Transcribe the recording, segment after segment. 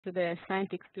to the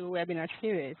Scientix 2 webinar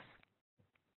series.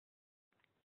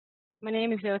 My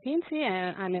name is Leotinzi,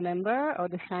 and I'm a member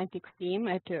of the Scientix team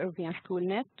at European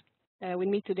Schoolnet. With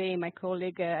me today, my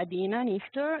colleague Adina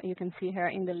Nistor. You can see her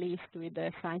in the list with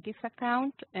the Scientix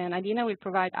account, and Adina will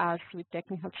provide us with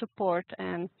technical support,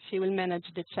 and she will manage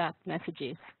the chat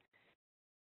messages.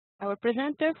 Our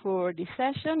presenters for this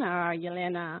session are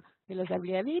Milena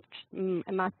Mladenović,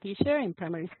 a math teacher in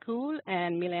primary school,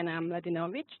 and Milena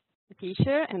Mladenović, a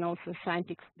teacher and also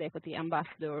Scientix Deputy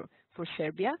Ambassador for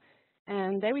Serbia.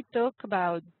 And they will talk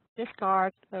about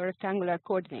Descartes rectangular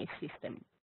coordinate system.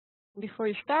 Before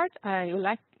you start, I would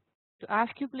like to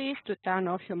ask you please to turn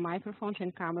off your microphones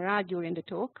and camera during the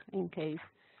talk in case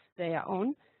they are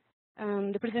on.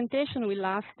 The presentation will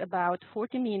last about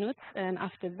 40 minutes, and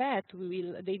after that we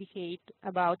will dedicate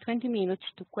about 20 minutes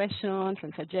to questions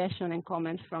and suggestions and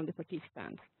comments from the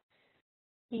participants.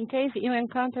 In case you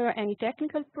encounter any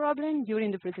technical problem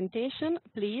during the presentation,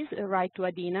 please write to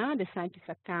Adina, the Scientix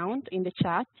account, in the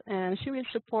chat, and she will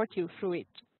support you through it.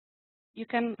 You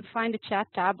can find the chat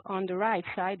tab on the right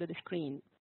side of the screen.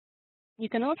 You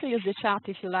can also use the chat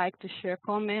if you like to share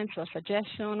comments or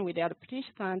suggestions with the other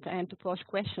participants and to post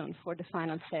questions for the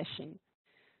final session.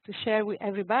 To share with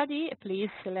everybody, please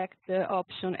select the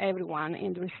option Everyone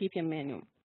in the recipient menu.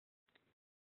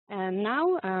 And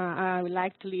now I would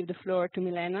like to leave the floor to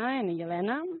Milena and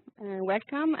Jelena.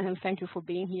 Welcome and thank you for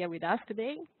being here with us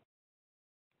today.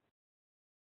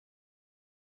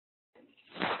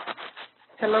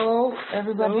 Hello,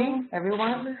 everybody,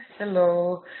 everyone.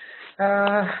 Hello.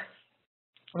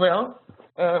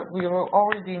 We were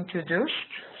already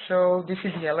introduced. So this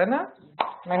is Jelena.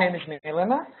 My name is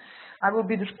Milena. I will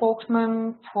be the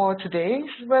spokesman for today's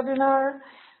webinar.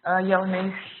 Jelena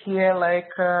is here like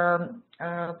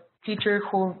a teacher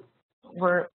who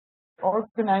were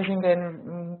organizing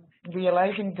and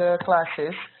realizing the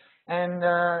classes, and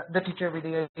the teacher with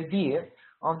the idea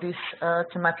of this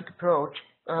thematic approach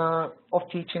of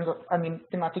teaching,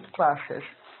 thematic classes.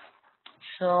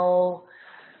 So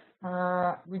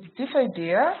with this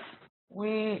idea,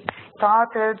 we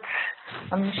started,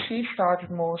 she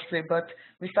started mostly, but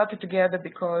we started together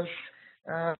because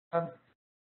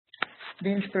the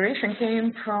inspiration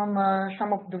came from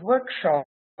some of the workshops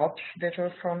that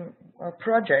were from a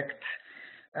project.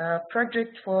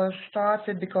 Project was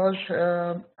started because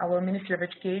our Ministry of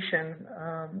Education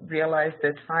realized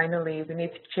that finally we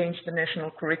need to change the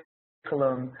national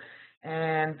curriculum.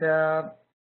 And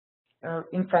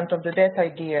in front of that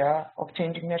idea of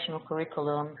changing national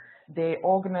curriculum, they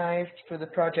organized through the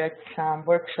project some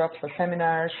workshops or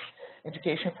seminars,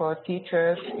 education for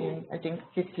teachers in, I think,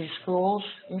 50 schools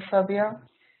in Serbia.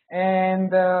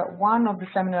 And one of the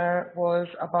seminar was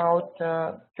about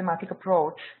thematic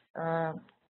approach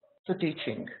to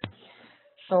teaching.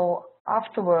 So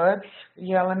afterwards,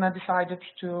 Jelena decided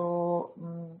to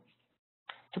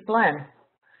plan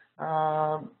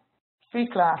 3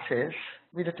 classes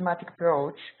with a thematic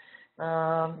approach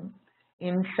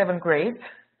in 7th grade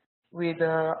with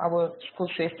our school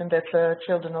system that's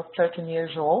children of 13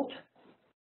 years old.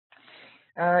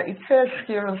 It says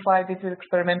here on the slide it's an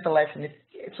experimental lesson.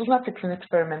 It was not an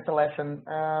experimental lesson.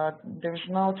 There is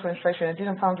no translation. I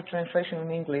didn't find a translation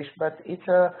in English, but it's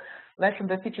a lesson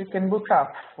that teachers can look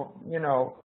up,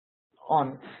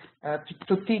 on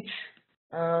to teach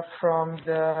from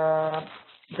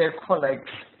their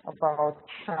colleagues about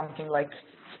something like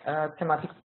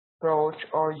thematic approach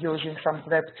or using some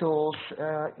web tools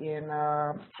in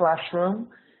a classroom.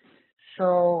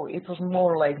 So it was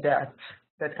more like that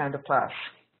kind of class.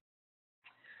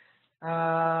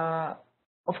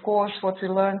 Of course, what we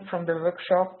learned from the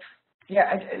workshop,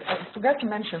 I forgot to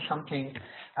mention something.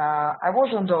 I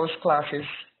was on those classes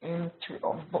in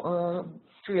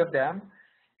 3 of them,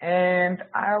 and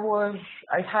I was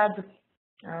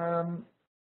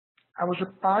a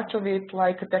part of it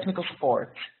like a technical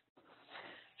support.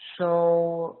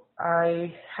 So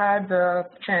I had the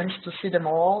chance to see them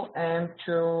all and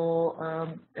to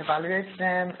evaluate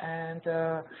them and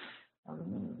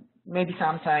maybe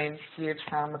sometimes give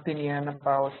some opinion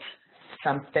about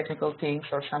some technical things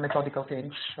or some methodical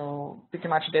things. So pretty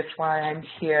much that's why I'm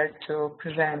here to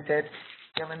present it.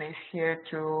 Jelena is here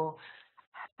to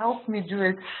help me do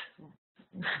it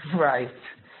right.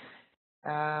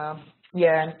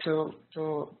 And to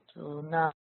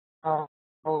now I'll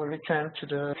return to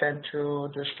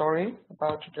the story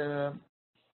about the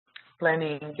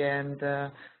planning and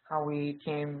how we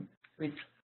came with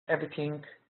everything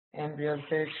and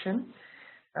realization.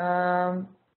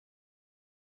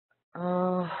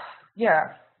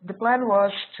 The plan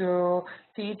was to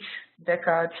teach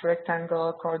Descartes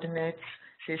rectangle coordinate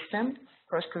system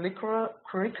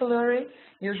cross-curricularly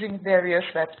using various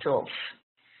web tools.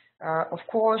 Of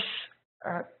course,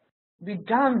 we've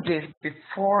done this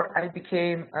before I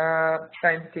became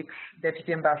Scientix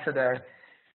Deputy Ambassador.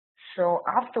 So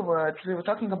afterwards, we were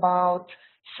talking about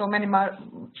so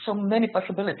many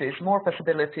possibilities, more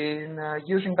possibilities in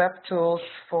using web tools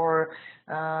for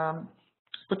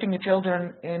putting the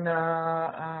children in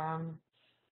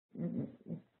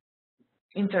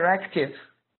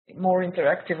more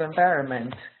interactive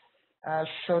environment.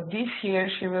 So this year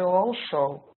we will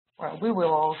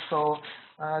also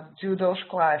do those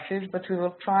classes, but we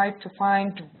will try to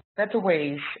find better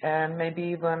ways and maybe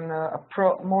even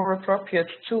more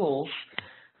appropriate tools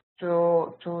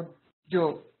to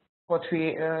do what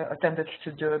we attempted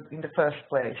to do in the first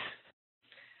place.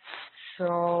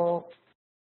 So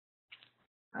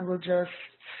I will just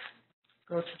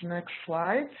go to the next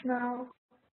slide now.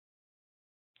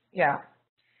 Yeah,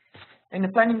 in the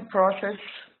planning process,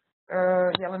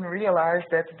 Jelena realized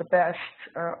that the best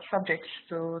subjects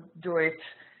to do it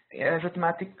as a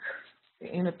thematic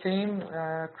in a team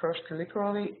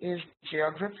cross-curricularly is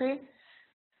geography,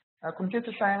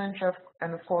 computer science,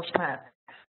 and of course math.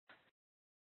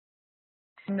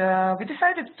 And we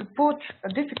decided to put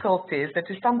difficulties that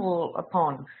we stumble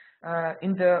upon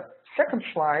in the second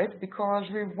slide because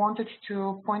we wanted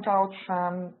to point out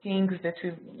some things that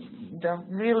are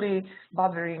really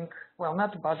bothering, well,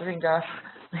 not bothering us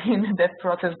in that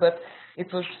process, but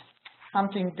it was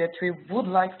something that we would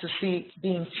like to see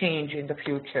being changed in the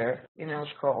future in our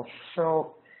schools.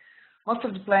 So most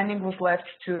of the planning was left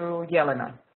to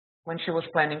Jelena when she was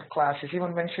planning classes,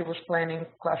 even when she was planning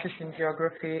classes in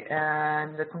geography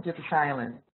and computer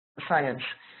science.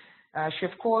 She,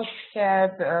 of course,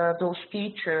 had those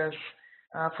teachers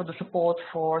for the support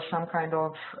for some kind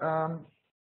of,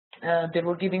 they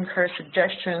were giving her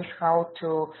suggestions how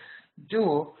to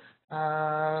do,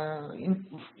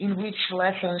 in which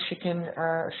lessons she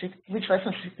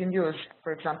can use,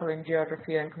 for example, in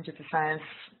geography and computer science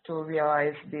to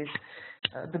realize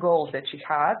the goals that she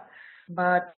had.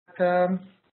 But the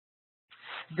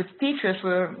teachers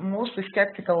were mostly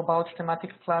skeptical about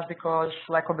thematic class because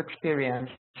lack of experience.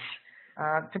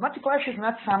 Thematic class is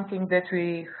not something that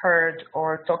we heard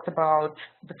or talked about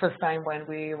the first time when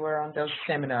we were on those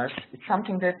seminars. It's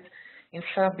something that in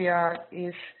Serbia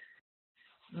is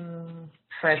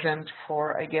present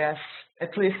for, I guess,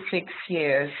 at least 6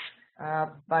 years,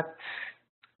 but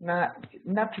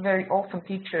not very often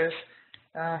teachers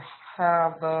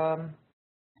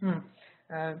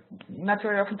not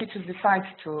very often teachers decide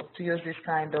to use this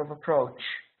kind of approach.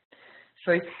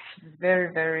 So it's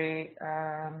very, very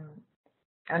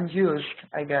unused,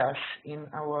 I guess, in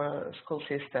our school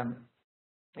system,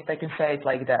 if I can say it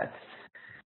like that.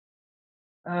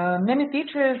 Many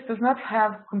teachers do not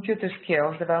have computer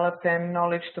skills developed and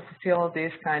knowledge to fulfill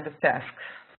these kind of tasks.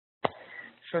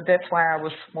 So that's why I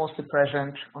was mostly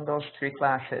present on those 3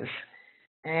 classes.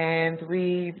 And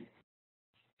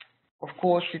of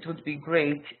course, it would be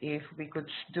great if we could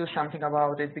do something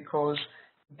about it, because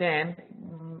then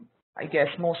I guess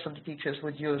most of the teachers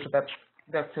would use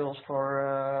web tools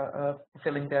for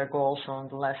fulfilling their goals on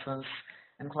the lessons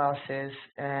and classes,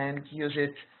 and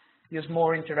use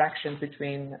more interaction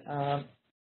between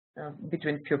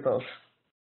pupils.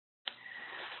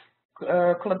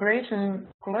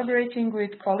 Collaborating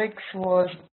with colleagues was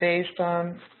based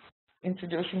on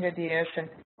introducing ideas and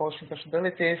proposing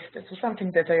possibilities. That was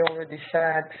something that I already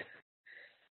said.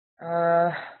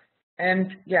 And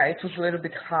yeah, it was a little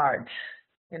bit hard,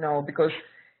 because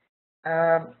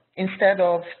instead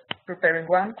of preparing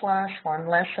one class, one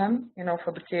lesson,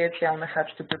 for the kids, Jelena had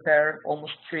to prepare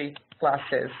almost 3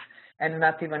 classes, and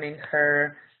not even in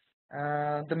her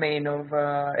domain of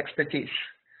expertise.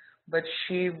 But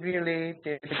she really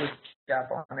did a good job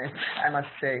on it, I must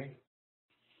say.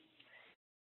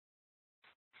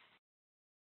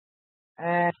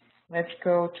 And let's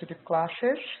go to the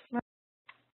classes.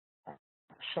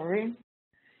 Sorry.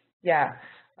 Yeah,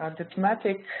 the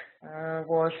thematic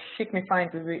was Seek Me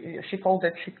Find Me. She called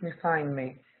it Seek Me Find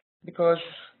Me because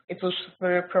it was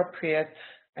very appropriate,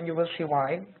 and you will see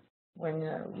why when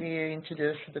we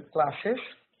introduced the classes.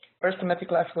 First thematic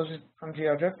class was from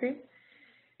geography.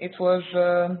 It was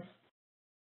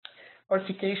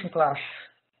horticulture class.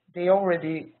 They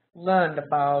already learned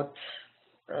about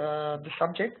the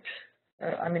subject,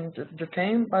 the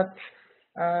theme, but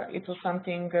it was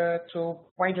something to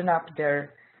widen up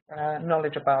their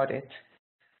knowledge about it.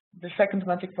 The second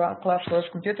thematic class was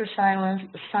computer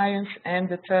science, and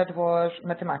the third was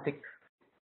mathematics.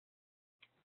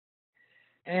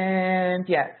 And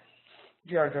yeah,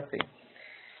 geography.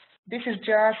 This is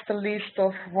just a list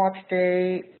of what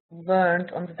they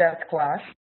learned on that class.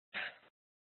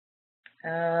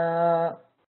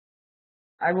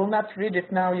 I will not read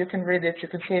it now. You can read it. You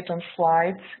can see it on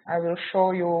slides. I will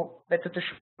show you, better to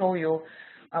show you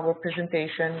our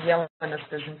presentation, Yelena's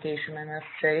presentation, I must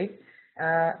say.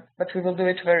 But we will do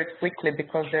it very quickly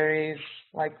because there is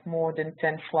like more than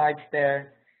 10 slides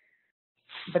there.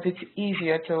 But it's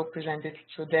easier to present it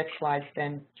to that slide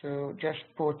than to just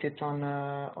put it on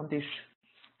this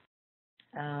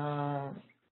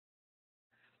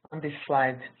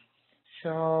slide.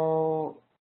 So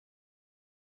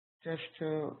just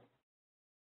to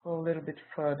go a little bit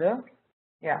further,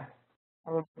 yeah,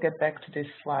 I will get back to this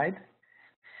slide.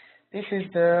 This is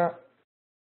the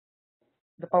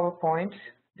PowerPoint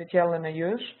that Jelena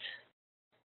used.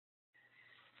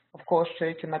 Of course,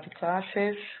 3 thematic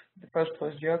classes. The first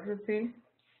was geography,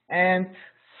 and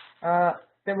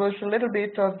there was a little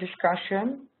bit of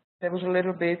discussion. There was a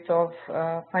little bit of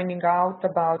finding out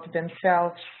about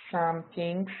themselves some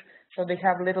things. So they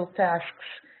have little tasks,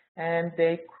 and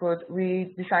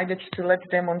we decided to let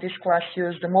them on this class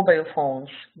use the mobile phones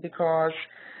because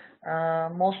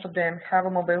most of them have a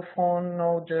mobile phone,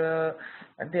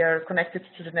 they are connected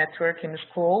to the network in the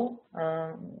school,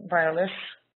 wireless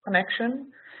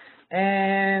connection.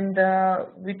 And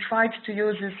we tried to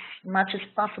use as much as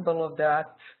possible of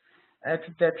that at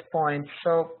that point.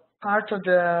 So part of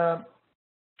the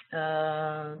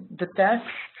tests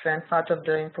and part of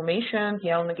the information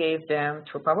Jelena gave them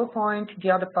through PowerPoint.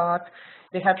 The other part,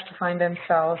 they had to find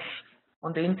themselves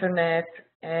on the internet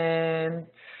and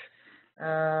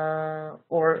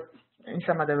or in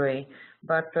some other way.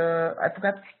 But I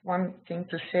forgot one thing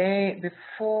to say.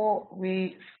 Before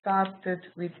we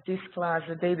started with this class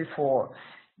the day before,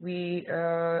 we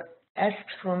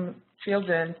asked from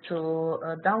children to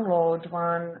download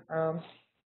one,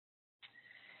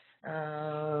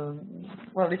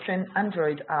 well, it's an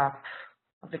Android app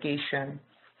application,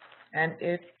 and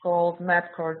it's called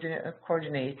Map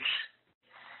Coordinates.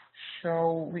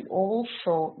 So we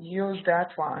also used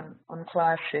that one on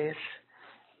classes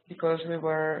because we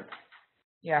were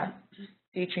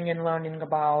teaching and learning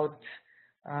about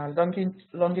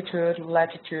longitude,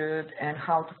 latitude, and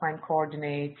how to find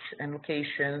coordinates and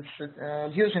locations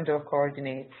using the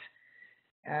coordinates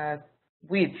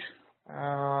with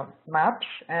maps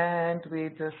and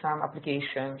with some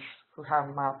applications who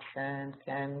have maps and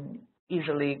can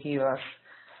easily give us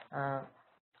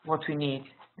what we need,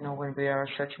 when we are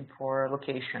searching for a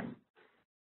location.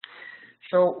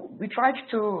 So we tried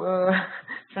to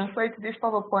translate this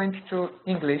PowerPoint to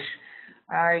English.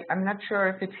 I'm not sure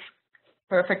if it's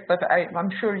perfect, but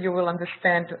I'm sure you will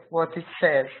understand what it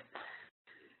says.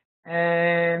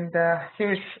 And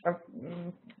here's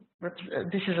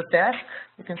this is a task.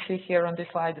 You can see here on this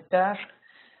slide the task.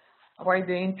 Why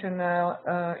the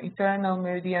internal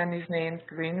meridian is named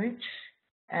Greenwich.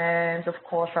 And of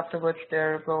course, afterwards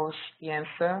there goes the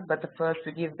answer. But first,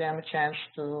 we give them a chance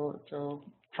to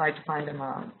try to find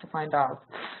out.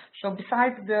 So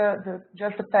besides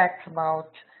just the facts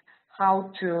about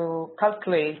how to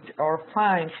calculate or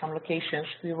find some locations,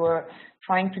 we were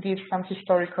trying to give some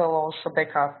historical also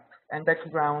backup and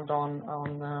background on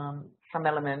some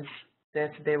elements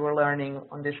that they were learning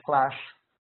on this class.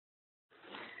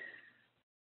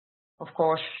 Of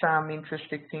course, some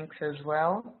interesting things as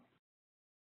well,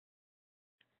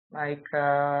 like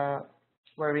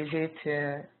where is it,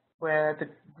 where the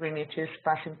Greenwich is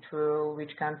passing through,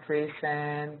 which countries,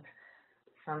 and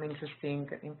some interesting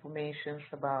information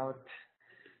about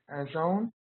a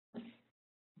zone.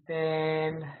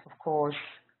 Then, of course,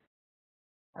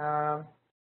 there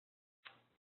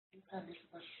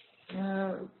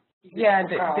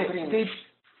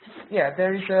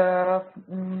is a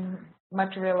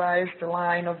materialized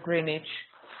line of Greenwich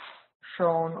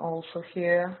shown also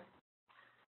here.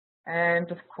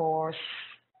 And of course,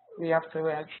 we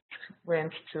afterwards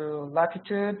went to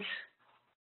latitude.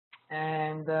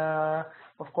 And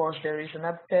of course, there is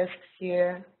another test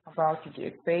here about the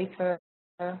equator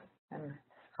and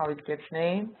how it gets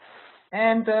named.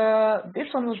 And this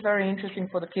one was very interesting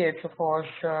for the kids, of course,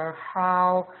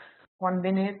 how 1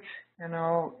 minute, and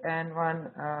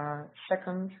 1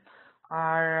 second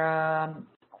are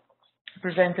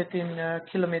presented in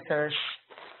kilometers,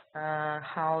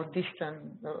 how distant,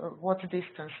 what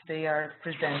distance they are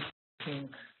presenting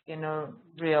in a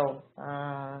real,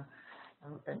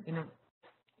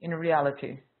 in a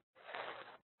reality.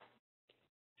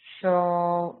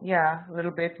 So yeah, a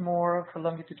little bit more for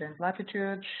longitude and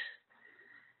latitude.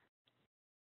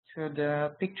 To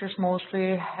the pictures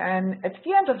mostly, and at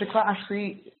the end of the class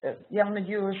we Jelena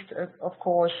used of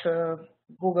course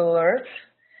Google Earth,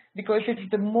 because it's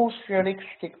the most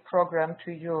realistic program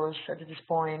to use at this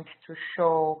point to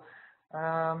show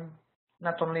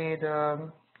not only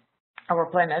our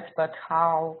planet, but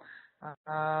how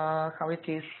it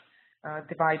is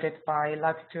divided by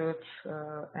latitude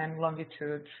and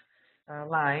longitude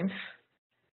lines.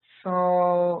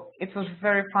 So it was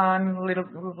very fun. We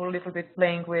were a little bit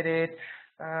playing with it.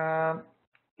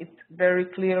 It very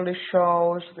clearly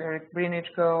shows where Greenwich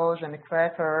goes and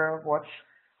equator, what's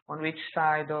on which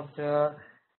side of the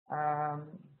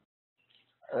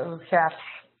half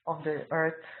of the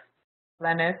Earth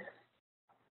planet.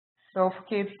 So for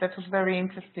kids, that was very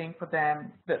interesting for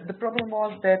them. The problem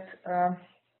was that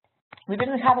we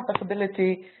didn't have a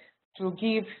possibility to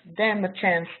give them a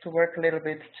chance to work a little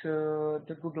bit to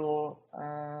the Google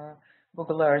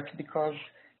Earth, because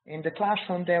in the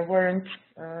classroom there weren't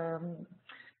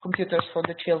computers for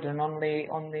the children.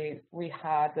 Only we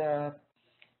had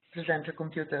presenter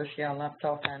computers,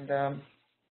 laptop and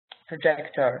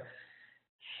projector.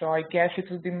 So I guess it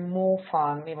would be more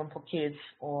fun even for kids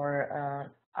or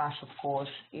us, of course,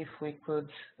 if we could,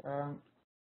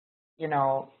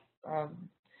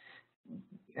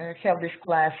 have this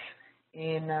class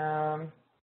in a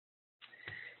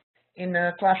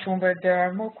classroom where there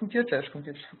are more computers for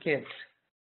kids.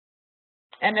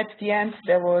 And at the end,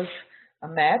 there was a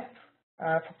map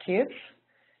for kids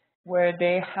where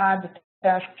they had a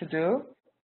task to do.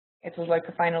 It was like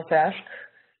a final task,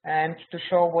 and to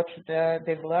show what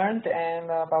they've learned and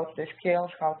about the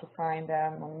skills, how to find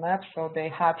them on the map. So they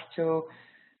had to,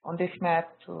 on this map,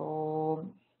 to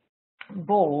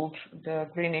bold the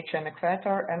Greenwich and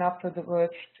equator, and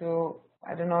afterwards to,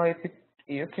 I don't know if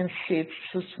you can see it's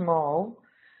too small,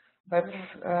 but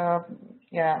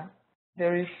yeah,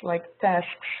 there is like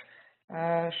tasks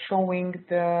showing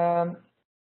the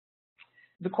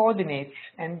coordinates,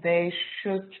 and they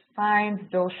should find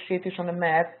those cities on the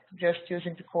map just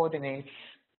using the coordinates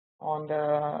in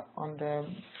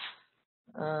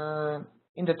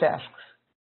the tasks.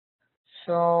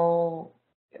 So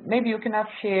maybe you cannot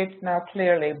see it now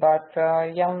clearly, but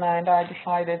Jelena and I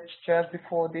decided just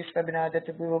before this webinar that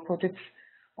we will put it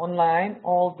online,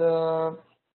 all the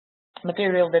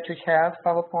material that we have,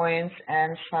 PowerPoints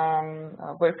and some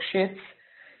worksheets.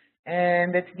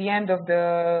 And at the end of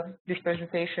this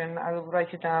presentation, I will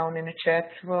write it down in a chat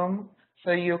room,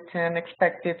 so you can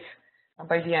expect it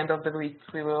by the end of the week.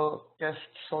 We will just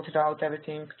sort it out,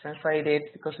 everything, translate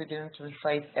it, because we didn't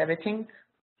translate everything,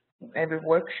 every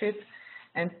worksheet,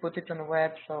 and put it on the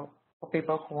web. So for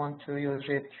people who want to use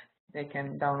it, they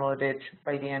can download it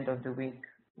by the end of the week.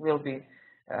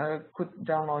 Could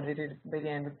download it by the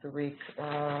end of the week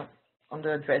on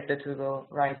the address that we will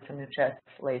write in the chat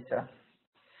later.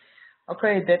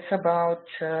 Okay, that's about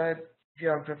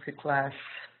geography class.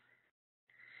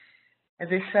 As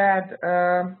I said,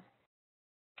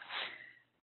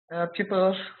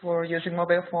 pupils were using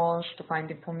mobile phones to find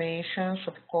information,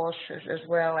 so of course, as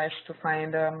well as to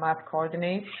find map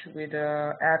coordinates with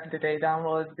the app that they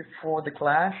downloaded before the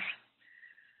class.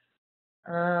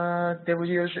 We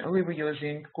were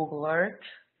using Google Earth.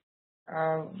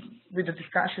 With the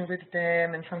discussion with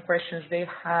them and some questions they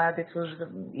had, it was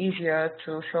easier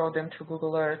to show them through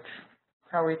Google Earth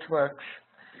how it works.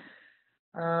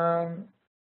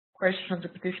 Question of the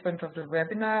participant of the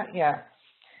webinar, yeah.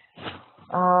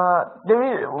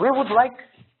 We would like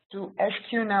to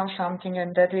ask you now something,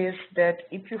 and that is that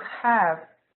if you have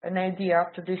an idea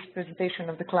after this presentation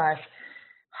of the class,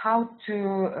 how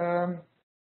to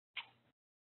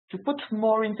put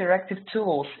more interactive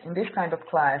tools in this kind of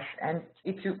class, and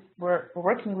if you were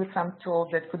working with some tools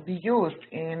that could be used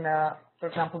in, for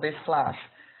example, this class,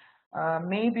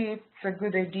 maybe it's a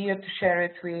good idea to share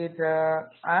it with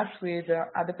us, with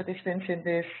other participants in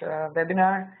this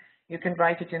webinar. You can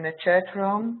write it in the chat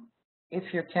room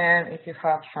if you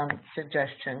have some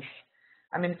suggestions.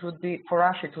 I mean, it would be, for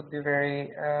us, it would be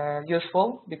very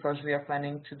useful, because we are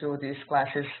planning to do these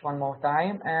classes one more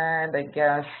time, and I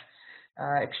guess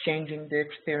exchanging the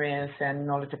experience and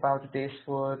knowledge about this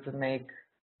would make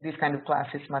these kind of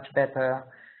classes much better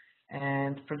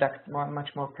and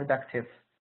much more productive.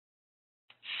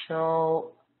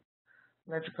 So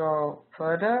let's go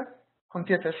further.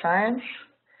 Computer science.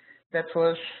 That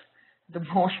was the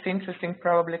most interesting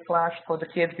probably class for the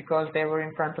kids, because they were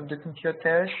in front of the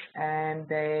computers and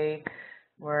they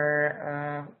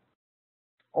were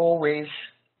always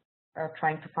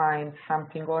trying to find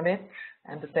something on it.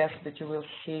 And the test that you will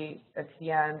see at the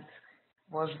end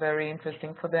was very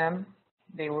interesting for them.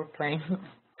 They were playing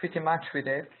pretty much with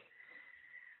it.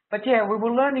 But yeah, we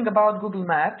were learning about Google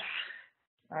Maps.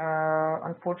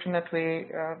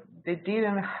 Unfortunately, they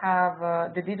didn't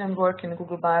work in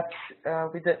Google Maps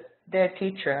with the their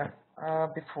teacher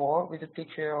before, with the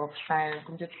teacher of science,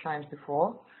 computer science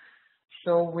before.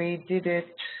 So we did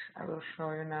it. I will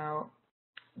show you now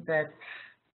that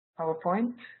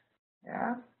PowerPoint.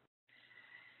 Yeah.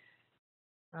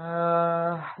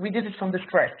 We did it from the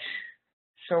scratch.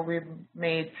 So we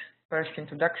made first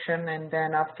introduction, and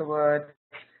then afterwards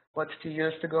what to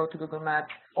use to go to Google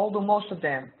Maps. Although most of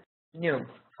them knew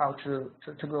how to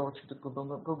go to the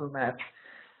Google Maps,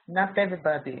 not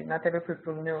everybody, not every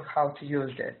people knew how to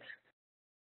use it.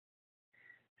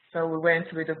 So we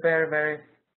went with a very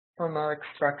formal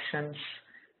instructions,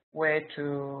 where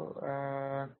to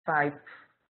type,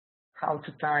 how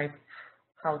to type,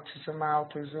 how to zoom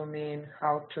out or zoom in,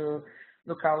 how to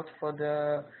look out for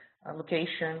the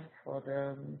location, for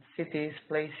the cities,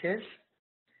 places,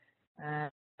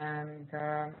 and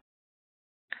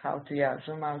how to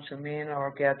zoom out, zoom in,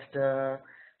 or get the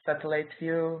satellite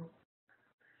view.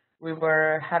 We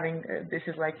were having, this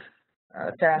is like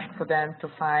a task for them to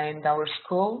find our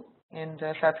school in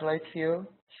the satellite view.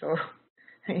 So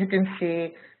you can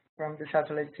see from the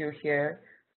satellite view here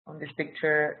on this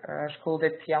picture, school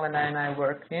that Milena and I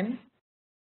work in.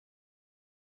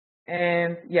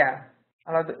 And yeah,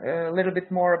 a little bit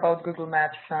more about Google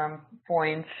Maps, some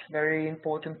points, very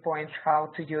important points, how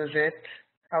to use it,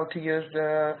 how to use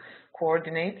the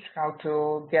coordinates, how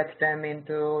to get them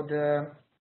into the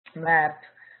map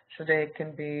so they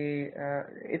can be,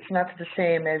 it's not the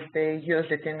same as they use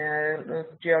it in a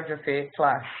geography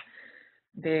class.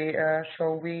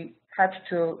 So we had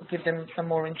to give them some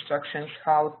more instructions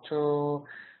how to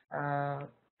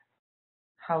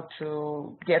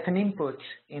get an input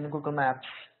in Google Maps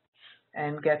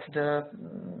and get the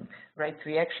right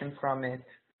reaction from it.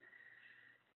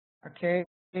 Okay.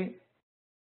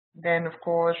 Then, of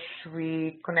course,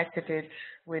 we connected it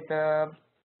with the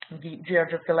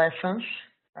geography lessons.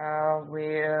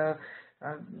 With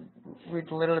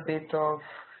a little bit of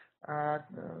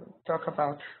talk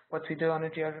about what we do on a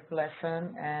geography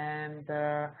lesson and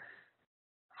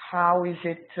how is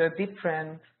it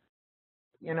different,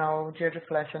 you know,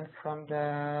 geography lesson from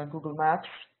the Google Maps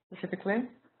specifically.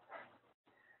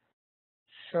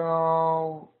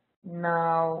 So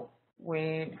now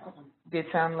we did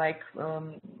some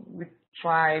we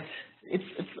tried.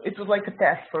 It was like a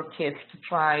test for kids to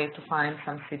try to find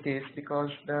some cities,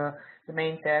 because the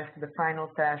main task, the final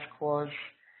task was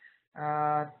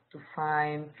to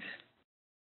find.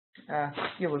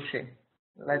 You will see.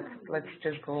 Let's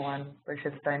just go on place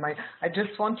at a time. I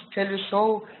just want to tell you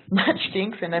so much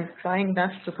things, and I'm trying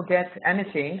not to forget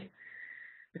anything,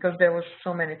 because there was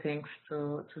so many things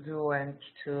to do and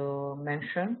to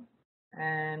mention,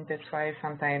 and that's why I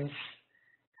sometimes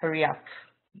hurry up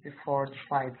before the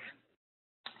slides.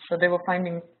 So they were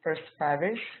finding first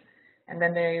Paris, and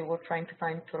then they were trying to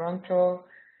find Toronto,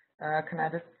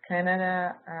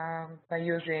 Canada, by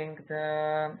using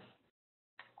the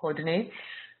coordinates,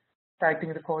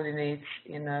 typing the coordinates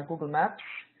in Google Maps,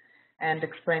 and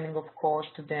explaining, of course,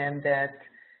 to them that,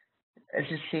 as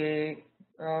you see,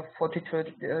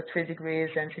 43 degrees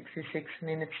and 66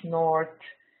 minutes north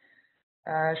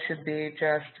should be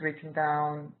just written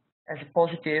down as a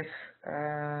positive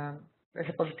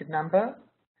number,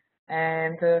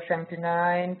 and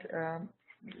 79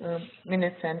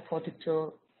 minutes and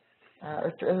 42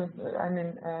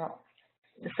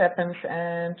 seconds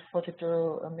and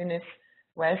 42 minutes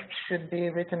west should be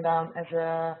written down as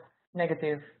a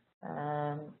negative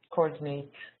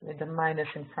coordinate with a minus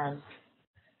in front.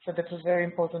 So that was very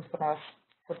important for us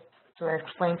to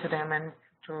explain to them and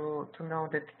to know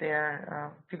that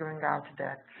they're figuring out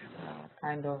that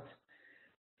kind of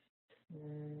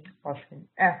possible.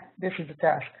 This is the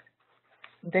task.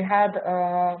 They had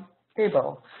a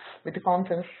table with the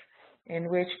contents in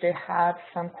which they had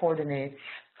some coordinates,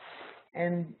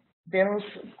 and those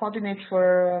coordinates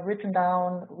were written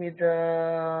down with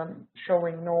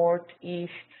showing north,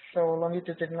 east, so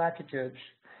longitudes and latitudes.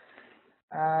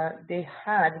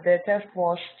 Their task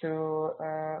was to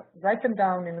write them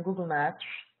down in Google Maps,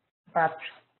 but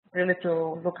really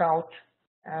to look out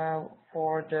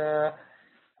for the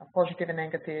positive and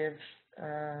negative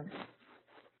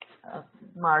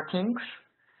markings,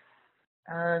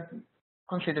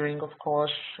 considering, of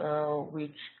course,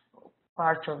 which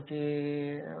part of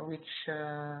which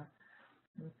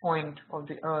point of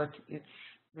the Earth it's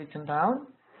written down.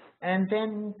 And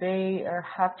then they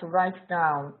have to write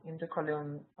down in the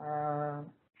column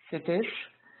cities,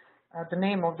 the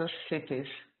name of those cities.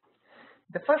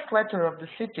 The first letter of the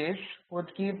cities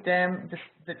would give them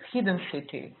the hidden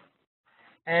city.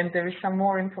 And there is some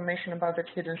more information about that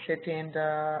hidden city in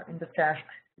the task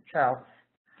itself.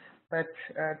 but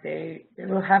they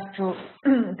will have to,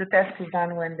 the test is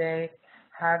done when they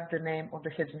have the name of the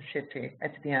hidden city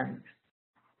at the end.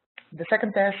 The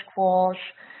second task was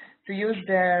to use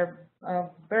their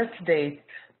birth date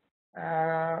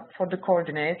for the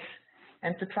coordinates,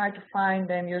 and to try to find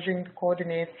them using the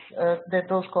coordinates,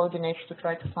 those coordinates, to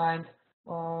try to find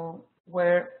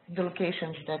where the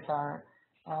locations that are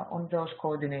on those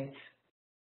coordinates.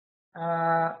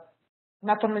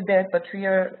 Not only that, but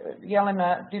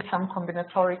Jelena did some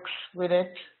combinatorics with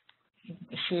it.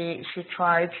 She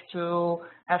tried to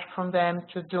ask from them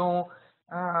to do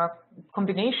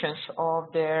combinations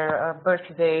of their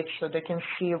birth dates, so they can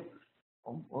see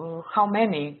how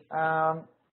many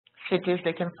cities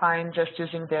they can find just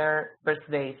using their birth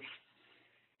dates.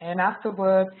 And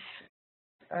afterwards,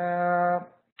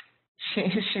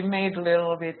 she made a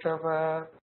little bit of a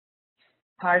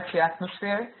party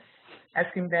atmosphere,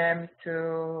 asking them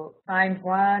to find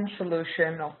one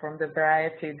solution from the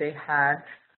variety they had,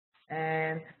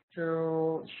 and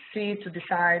to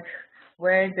decide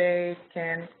where they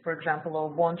can, for example, or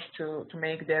want to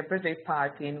make their birthday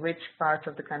party, in which part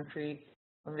of the country,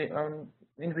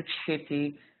 in which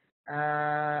city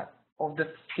of the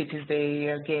cities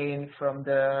they gain from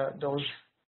those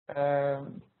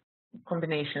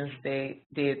combinations they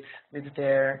did with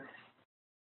their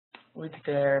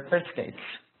birth dates.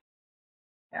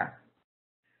 Yeah.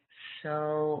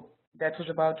 So that was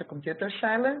about the computer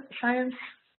science.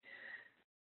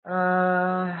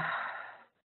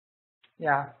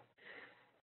 Yeah.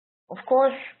 Of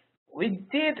course, we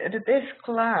did this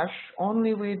class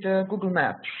only with Google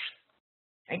Maps.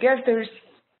 I guess there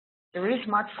is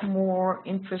much more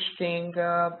interesting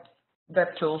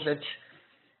web tools that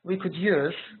we could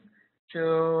use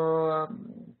to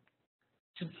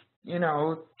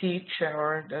teach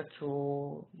or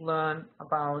to learn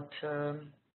about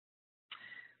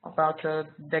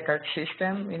Descartes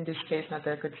system. In this case, not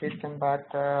Descartes system, but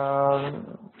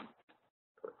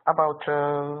about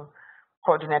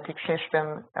coordinating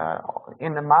system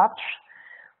in the maps.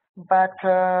 But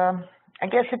I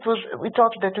guess we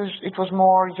thought that it was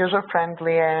more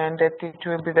user-friendly, and that it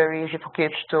will be very easy for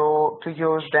kids to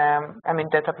use them,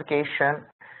 that application.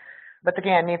 But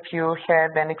again, if you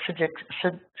had any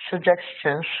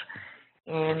suggestions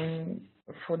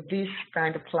for this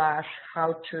kind of class,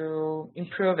 how to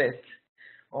improve it,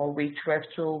 or which web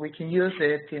tool we can use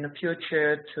it in the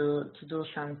future to do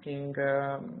something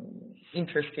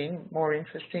more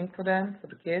interesting for them, for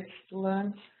the kids to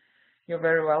learn, you're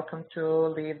very welcome to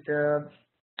leave the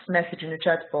message in the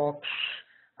chat box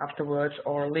afterwards,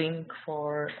 or link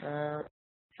for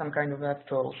some kind of web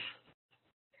tools.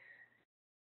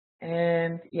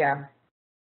 And yeah,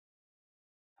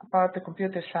 about the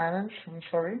computer science, I'm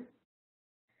sorry.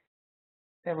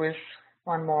 There was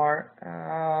one more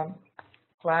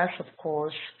class, of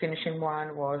course. Finishing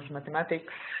one was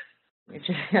mathematics, which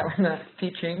is Jelena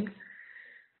teaching.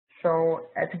 So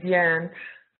at the end,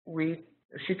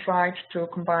 she tried to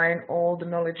combine all the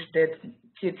knowledge that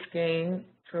kids gain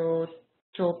through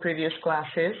 2 previous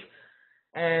classes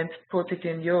and put it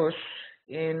in use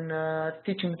in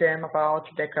teaching them about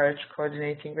Descartes'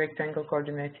 rectangle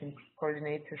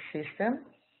coordinator system.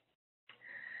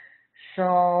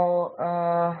 So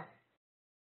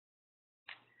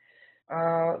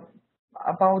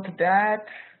about that,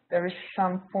 there is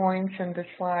some points in the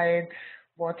slide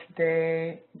what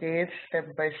they did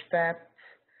step by step.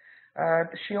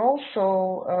 She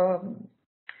also,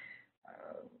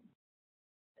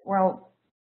 well,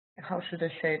 how should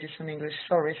I say this in English?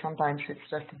 Sorry, sometimes it's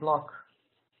just a block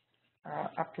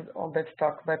after all that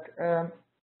talk. But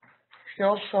she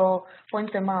also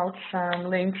pointed them out some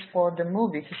links for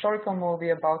the historical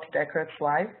movie about Descartes'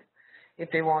 life. If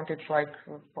they want, it's like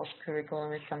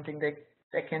post-curriculum, it's something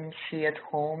they can see at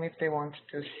home if they want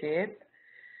to see it.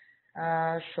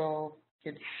 So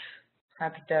kids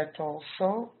had that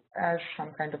also as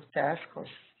some kind of task, or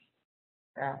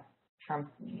some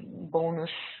bonus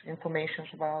information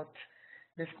about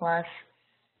this class.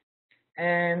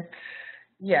 And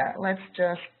yeah, let's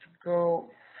just go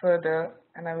further,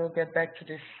 and I will get back to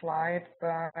this slide,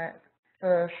 but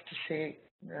first to see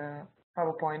the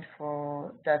PowerPoint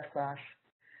for that class.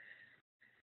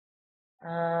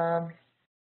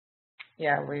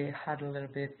 Yeah, we had a little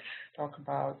bit talk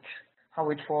about how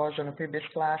it was on the previous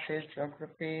classes,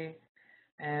 geography,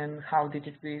 and how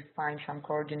did we find some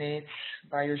coordinates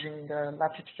by using the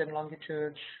latitudes and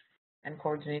longitudes and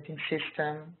coordinating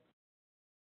system.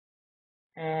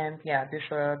 And yeah,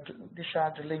 these are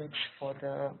the links for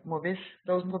the movies.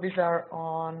 Those movies are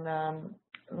on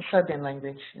Serbian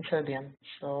language, in Serbian.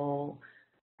 So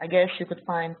I guess you could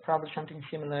find probably something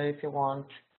similar if you want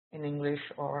in English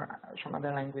or some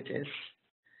other languages.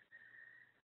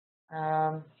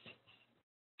 And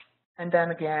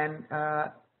then again,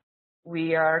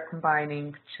 we are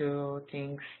combining two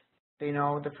things.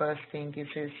 The first thing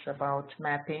is about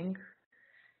mapping,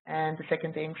 and the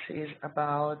second thing is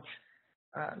about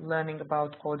learning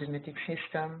about coordinating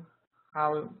system.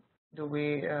 How do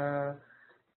we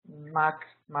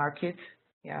mark it?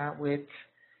 Yeah, with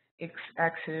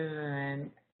x-axis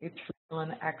and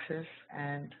y-axis,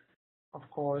 and of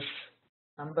course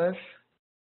numbers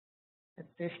at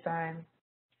this time.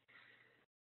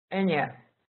 And yeah,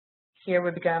 here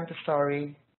we began the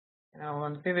story.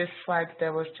 On the previous slide,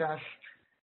 there was just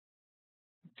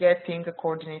getting a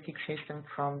coordinating system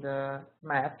from the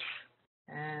maps,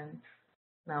 and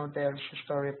now there's a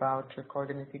story about the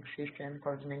coordinating system,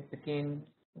 coordinate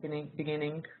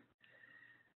beginning.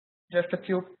 Just a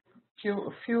few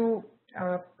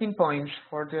pinpoints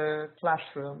for the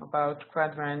classroom about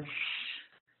quadrants,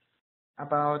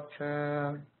 about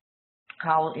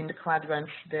how in the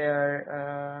quadrants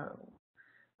they're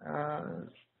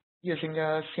using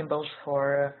symbols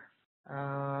for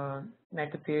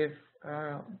negative,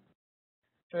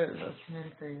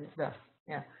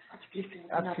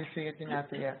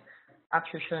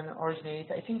 axis and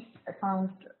ordinate. I think I found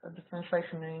the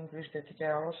translation in English that they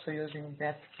are also using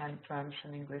that kind of terms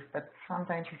in English, but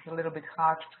sometimes it's a little bit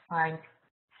hard to find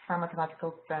some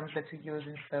mathematical terms that we use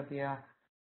in Serbia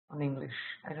on English.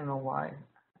 I don't know why,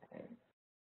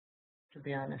 to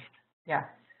be honest. Yeah,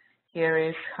 here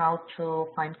is how to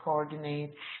find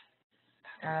coordinates,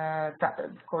 dot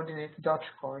coordinates.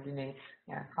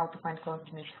 Yeah, how to find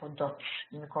coordinates for dots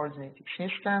in a coordinating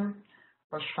system.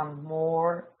 For some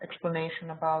more explanation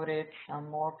about it, some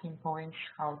more pinpoints,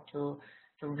 how to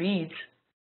read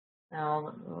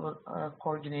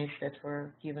coordinates that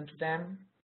were given to them.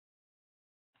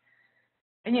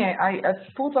 And yeah, I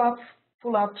pull up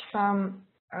some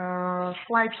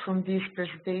slides from this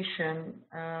presentation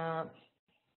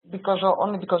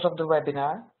only because of the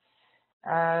webinar,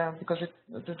 because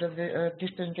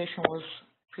this presentation was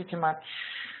pretty much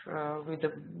with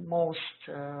the most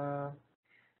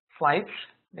slides.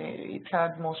 It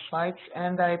had most slides,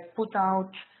 and I put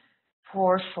out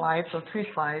 3 slides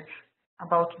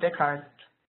about Descartes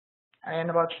and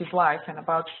about his life and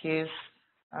about his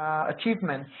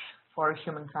achievements for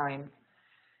humankind.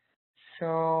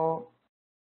 So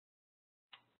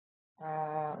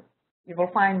you will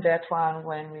find that one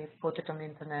when we put it on the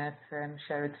internet and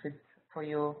share it for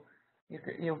you.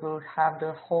 You will have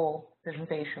the whole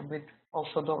presentation with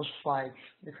also those slides,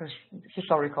 because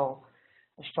historical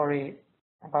story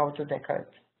about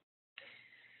Descartes.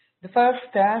 The first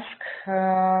task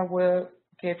will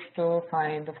get to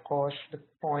find, of course, the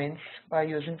points by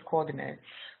using coordinates.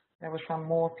 There were some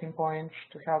more pinpoints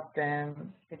to help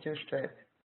them get used to it.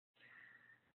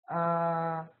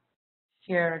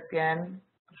 Here again,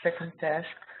 second task.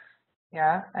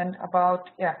 Yeah, and about,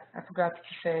 I forgot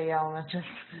to say, Alma just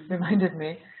reminded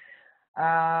me.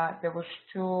 There was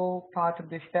 2 parts of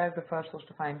this test. The first was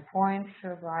to find points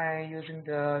by using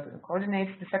the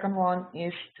coordinates. The second one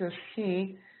is to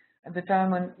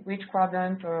determine which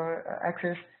quadrant or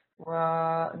axis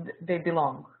they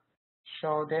belong.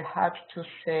 So they had to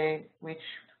say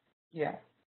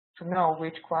to know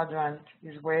which quadrant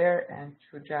is where, and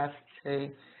to just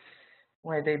say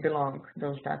where they belong,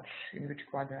 those dots in which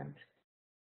quadrant.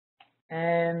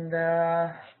 And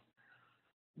the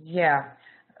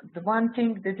one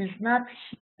thing that is not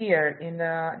here in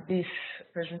this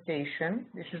presentation,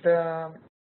 this is the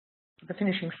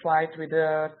finishing slide with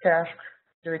the task,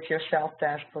 do-it-yourself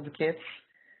task for the kids,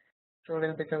 so a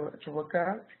little bit to work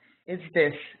out. It's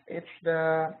this. It's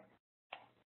the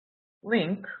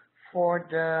link for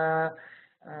the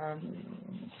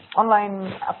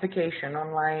online application,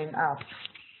 online app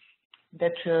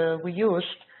that we used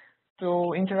to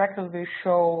interactively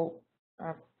show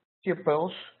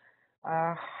pupils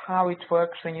how it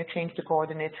works when you change the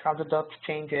coordinates, how the dot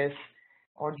changes,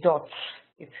 or dots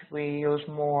if we use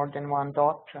more than one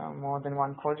dot, more than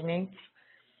one coordinate,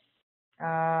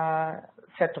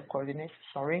 set of coordinates,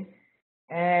 sorry.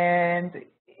 And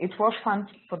it was fun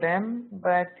for them,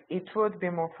 but it would be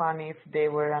more fun if they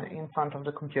were in front of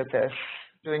the computers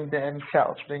doing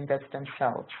that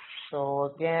themselves.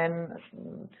 So again,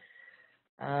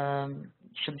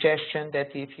 suggestion that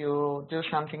if you do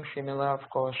something similar, of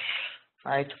course,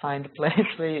 try to find a place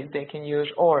where they can use,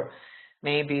 or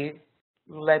maybe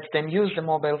let them use the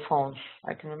mobile phones.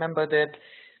 I can remember that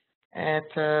at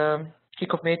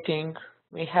kickoff meeting,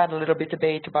 we had a little bit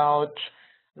debate about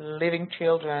leaving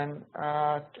children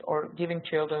or giving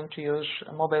children to use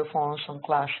mobile phones on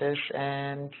classes,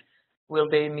 and will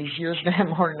they misuse them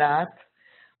or not?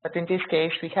 But in this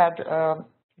case, we had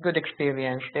good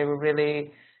experience. They were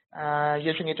really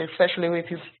using it, especially if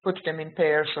you put them in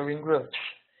pairs or in groups.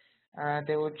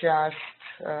 They were just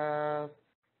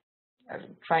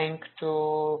trying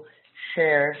to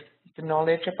share the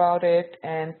knowledge about it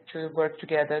and to work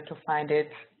together to find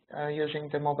it using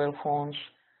the mobile phones.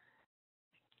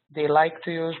 They like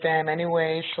to use them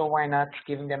anyway, so why not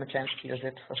giving them a chance to use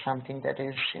it for something that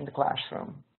is in the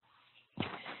classroom?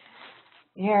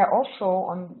 Yeah, also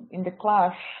in the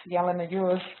class, Jelena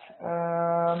used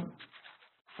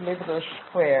Libro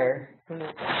Square.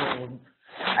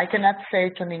 I cannot say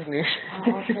it in English.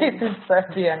 It's in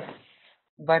Serbian.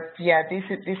 But yeah, this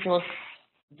was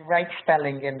the right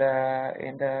spelling in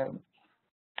the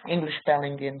English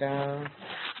spelling in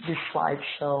this slide.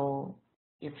 So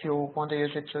if you want to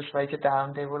use it, just write it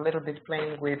down. They were a little bit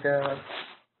playing with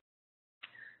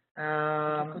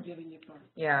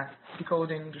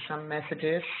decoding some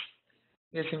messages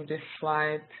using this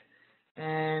slide,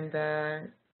 and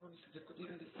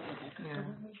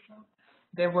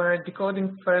they were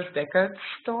decoding first Descartes'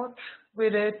 thought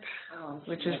with it,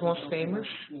 which is most famous,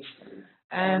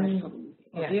 and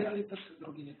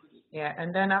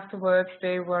and then afterwards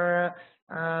they were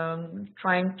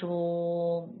trying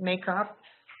to make up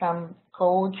some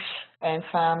codes and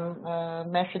some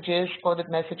messages, coded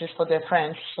messages for their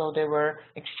friends. So they were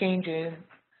exchanging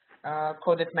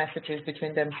coded messages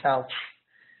between themselves.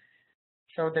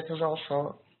 So that was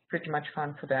also pretty much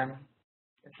fun for them.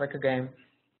 It's like a game.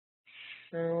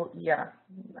 So yeah,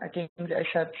 I think I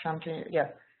said something. Yeah,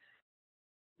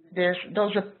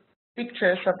 those are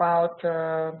pictures about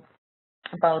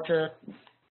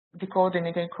decoding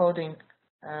and encoding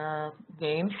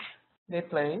games they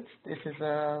played. This is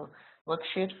a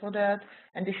worksheet for that,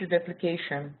 and this is the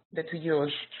application that we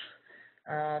used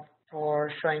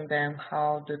for showing them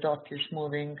how the dot is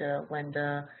moving when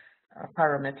the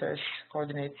parameters,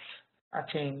 coordinates are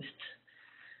changed.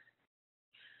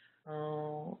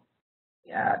 So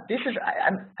yeah, this is,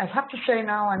 I have to say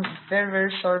now I'm very,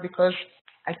 very sorry because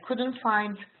I couldn't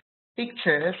find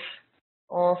pictures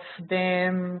of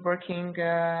them working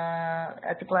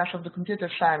at the class of the computer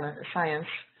science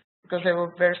because they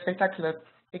were very spectacular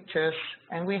pictures,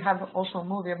 and we have also a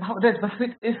movie about it, but we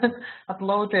didn't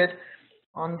upload it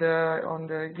on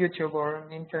the YouTube or on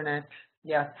the internet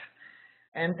yet.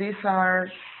 And these are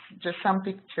just some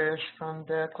pictures from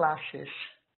the classes.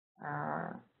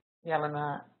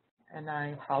 Jelena and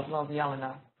I, well,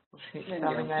 Jelena was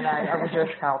telling, and I was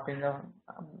just helping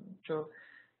to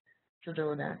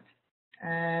do that.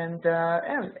 And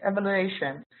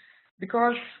evaluation,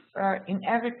 because in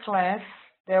every class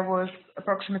there was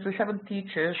approximately 7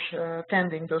 teachers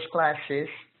attending those classes.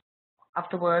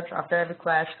 Afterwards, after every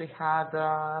class, we had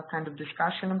a kind of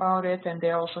discussion about it, and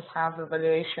they also have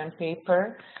evaluation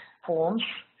paper forms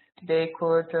they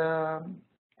could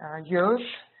use.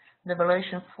 The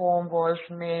evaluation form was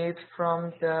made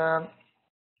from the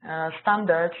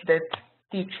standards that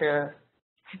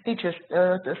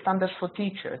the standards for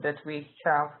teacher that we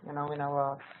have, in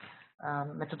our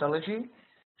methodology.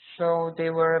 So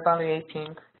they were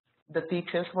evaluating the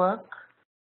teacher's work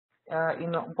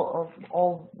in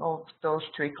all of those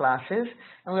 3 classes,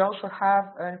 and we also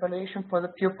have an evaluation for the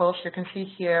pupils. You can see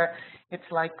here it's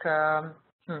like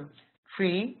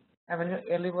 3,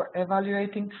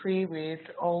 evaluating 3 with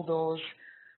all those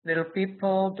little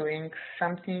people doing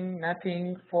something,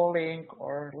 nothing, falling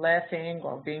or laughing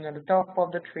or being on the top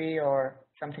of the tree or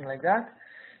something like that.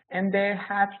 And they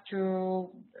had to,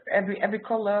 every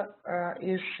color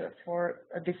is for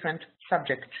a different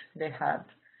subject they had.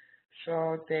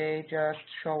 So they just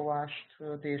show us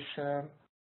through this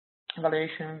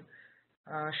evaluation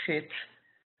sheet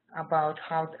about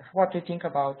what they think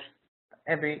about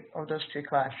every of those 3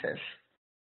 classes.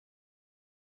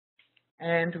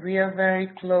 And we are very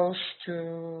close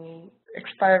to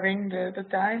expiring, the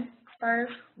time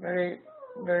expires very,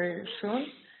 very soon.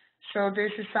 So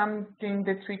this is something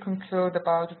that we conclude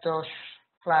about those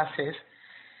classes.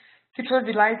 Kids were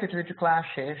delighted with the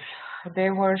classes.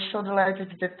 They were so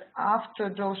delighted that after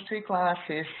those 3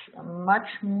 classes, much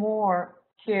more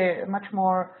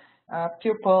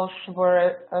pupils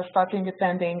were starting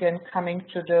attending and coming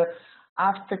to the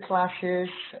after classes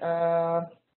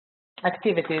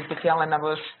activities that Jelena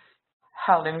was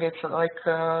holding. It's like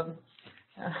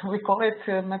we call it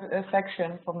a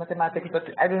section for mathematics, but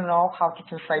I don't know how to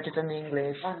translate it in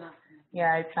English.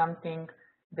 Yeah, it's something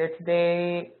that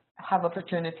they have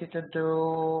opportunity to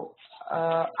do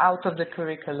out of the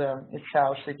curriculum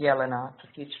itself with Jelena to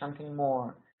teach something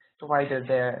more, to widen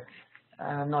their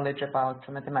knowledge about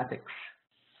mathematics.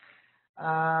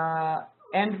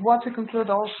 And what we conclude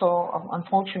also,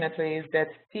 unfortunately, is that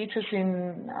teachers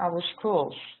in our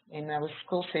schools, in our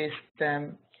school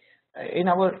system, in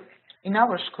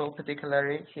our school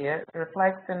particularly here,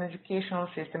 reflect an educational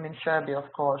system in Serbia,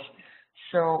 of course.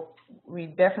 So we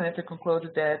definitely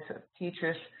concluded that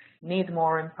teachers need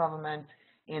more empowerment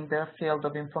in the field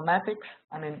of informatics,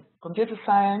 computer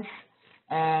science,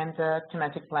 and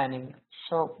thematic planning.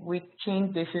 So we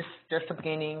think this is just the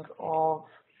beginning of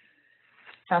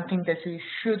something that we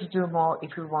should do more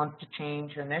if we want to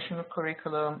change the national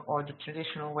curriculum or the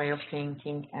traditional way of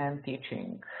thinking and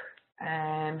teaching.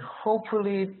 And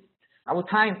hopefully our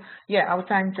time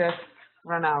just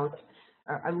ran out.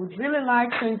 I would really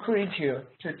like to encourage you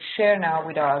to share now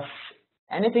with us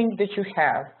anything that you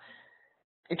have.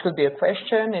 It could be a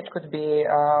question, it could be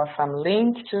some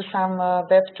link to some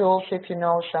web tools if you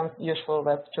know some useful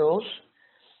web tools.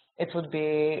 It would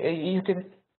be, you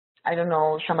can, I don't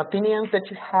know, some opinions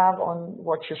that you have on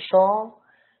what you saw.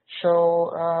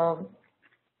 So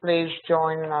please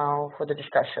join now for the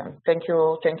discussion. Thank you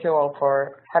all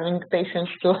for having patience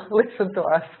to listen to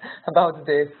us about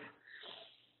this.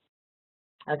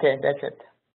 Okay, that's it.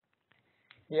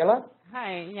 Yela?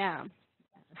 Hi, yeah.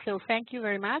 So thank you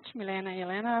very much, Milena and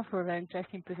Elena, for a very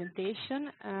interesting presentation.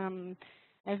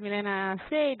 As Milena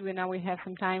said, we now have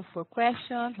some time for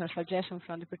questions or suggestions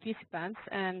from the participants,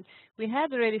 and we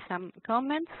had already some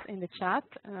comments in the chat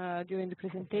during the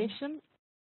presentation,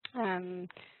 and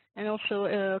also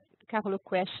a couple of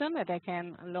questions that I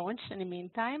can launch in the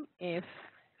meantime. If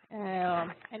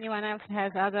anyone else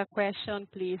has other questions,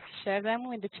 please share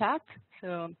them in the chat,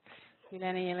 so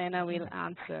Milena and Elena will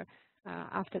answer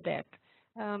after that.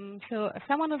 So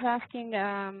someone was asking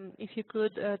if you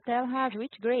could tell us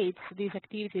which grades these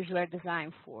activities were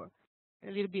designed for.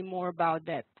 A little bit more about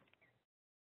that.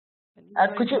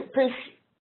 Could you please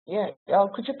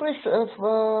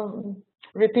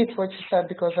repeat what you said,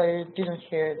 because I didn't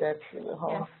hear that. Yes,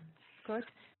 of course.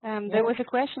 There was a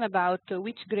question about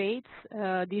which grades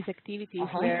these activities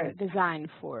were designed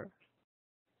for.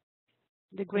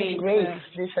 The grades. Which grades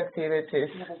these activities?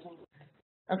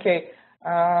 Okay.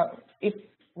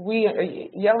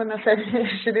 Yelena said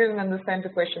she didn't understand the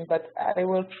question, but I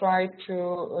will try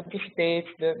to anticipate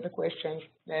the questions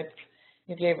that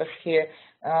you gave us here.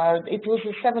 It was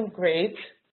the 7th grade,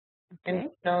 and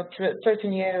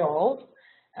 13-year-old.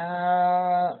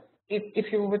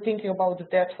 If you were thinking about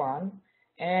that one,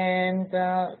 and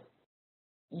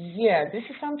yeah, this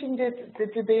is something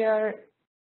that they are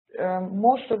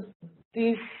most of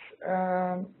these.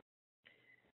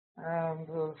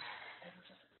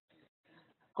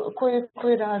 Which grade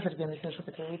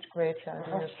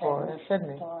for?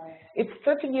 It's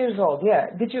 13 years old, yeah.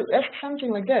 Did you ask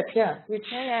something like that? Yeah.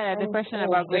 The question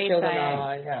about grades.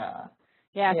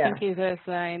 I think it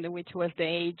was which was the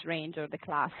age range or the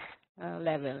class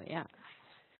level, yeah.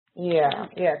 Yeah,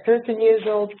 13 years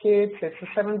old kids, it's the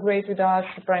 7th grade with us,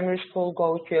 primary school,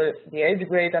 go to the 8th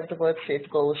grade afterwards, it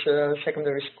goes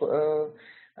secondary school,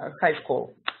 high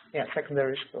school,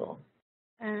 secondary school.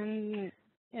 And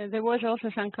there was also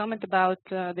some comment about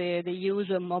the use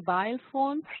of mobile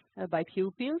phones by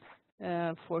pupils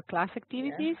for class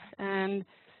activities, and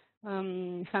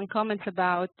some comments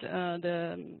about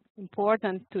the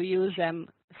importance to use them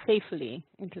safely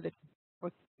in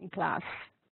class.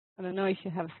 I don't know if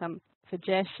you have some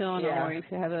suggestion or if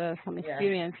you have some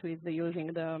experience with using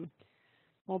the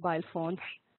mobile phones.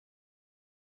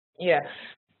 Yeah.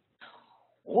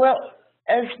 Well,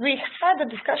 as we had a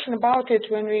discussion about it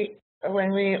when we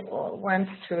went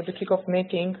to the kickoff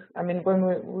meeting, when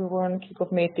we were on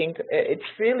kickoff meeting, it's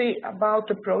really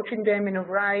about approaching them in a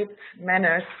right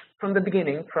manner from the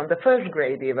beginning, from the 1st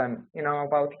grade even,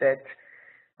 about that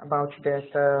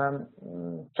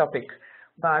topic.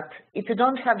 But if you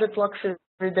don't have that luxury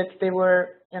that they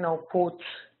were, put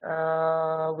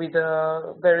with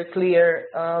a very clear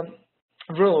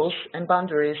rules and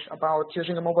boundaries about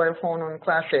using a mobile phone on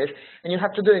classes, and you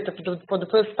have to do it for the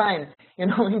first time, in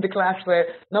the class where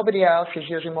nobody else is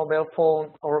using mobile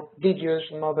phone or did use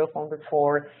mobile phone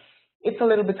before, it's a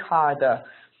little bit harder.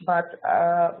 But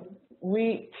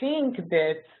we think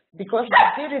that because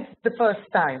we did it the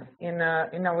first time in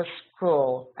our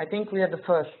school, I think we are the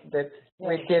first that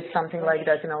we did something like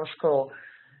that in our school.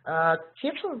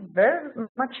 Kids were very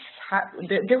much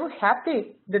they were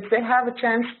happy that they have a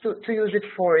chance to use it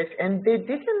for it, and they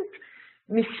didn't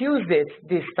misuse it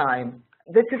this time.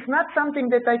 That is not something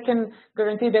that I can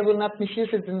guarantee they will not misuse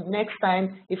it the next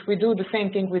time if we do the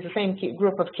same thing with the same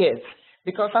group of kids,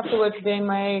 because afterwards they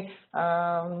may,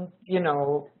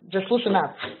 just loosen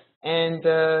up and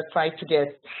try to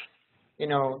get,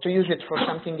 to use it for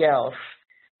something else.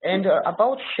 And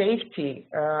about safety,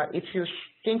 if you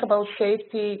think about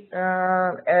safety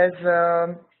as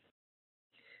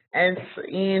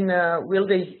in will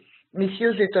they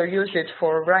misuse it or use it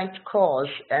for right cause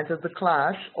enter the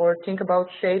class, or think about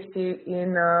safety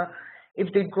in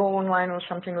if they go online or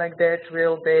something like that,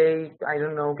 will they, I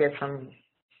don't know, get some,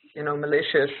 you know,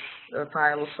 malicious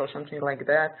files or something like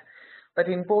that. But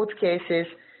in both cases,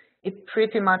 it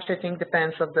pretty much, I think,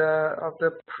 depends of the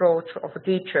approach of a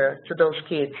teacher to those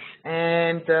kids,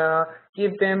 and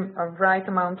give them a right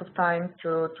amount of time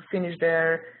to finish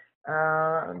their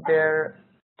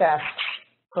tasks.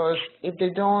 Because if they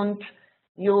don't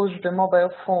use the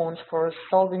mobile phones for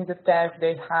solving the task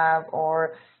they have,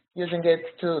 or using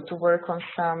it to work on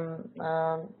some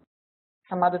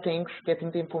other things,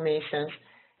 getting the information,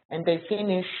 and they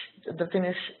finish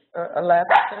a lab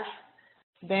test,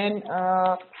 then,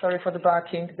 sorry for the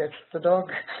barking, that's the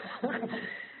dog.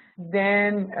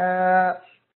 then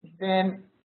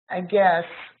I guess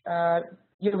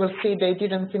you will see they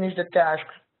didn't finish the task,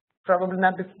 probably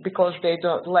not because they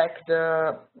don't lack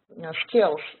the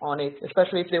skills on it,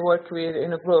 especially if they work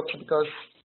in a group, because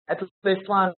at least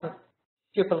one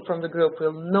people from the group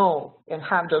will know and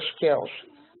have those skills.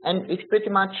 And it's pretty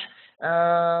much,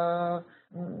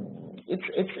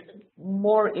 it's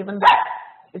more even that.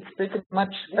 It's pretty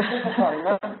much,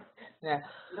 yeah.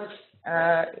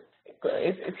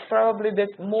 It's probably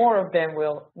that more of them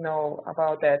will know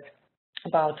about that,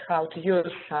 about how to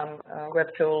use some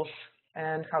web tools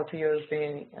and how to use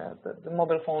the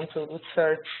mobile phone to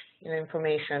search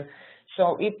information.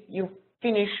 So if you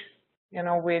finish,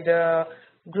 with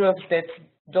groups that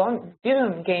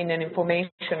didn't gain any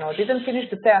information or didn't finish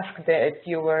the task that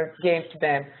you gave to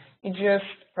them, you just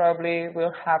probably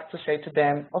will have to say to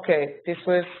them, okay, this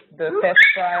was the test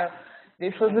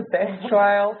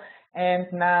trial,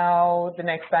 and now the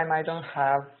next time I don't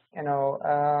have,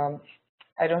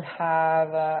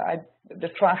 the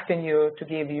trust in you to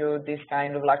give you this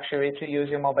kind of luxury to use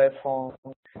your mobile phone.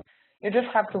 You just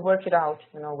have to work it out,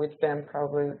 with them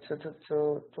probably to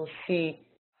see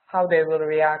how they will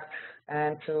react,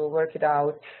 and to work it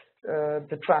out,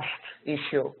 the trust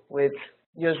issue with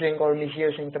using or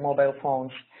misusing the mobile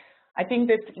phones. I think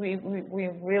that we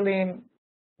really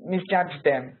misjudge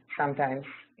them sometimes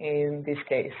in this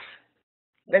case.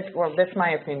 That's my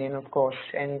opinion, of course,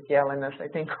 and Yelena's, I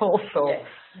think, also. Yes.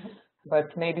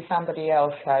 But maybe somebody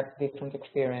else had different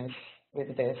experience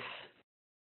with this.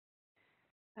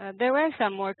 There were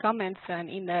some more comments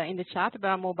in the chat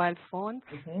about mobile phones.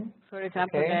 Mm-hmm. For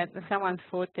example, that someone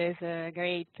thought there's a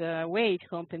great way to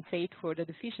compensate for the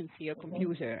deficiency of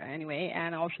computer, anyway,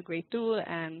 and also a great tool.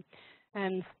 And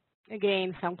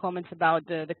again, some comments about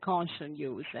the conscious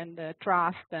use and the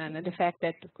trust, and the fact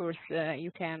that, of course,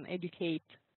 you can educate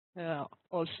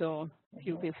also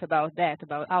pupils about that,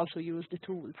 about how to use the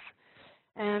tools.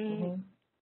 And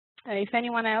if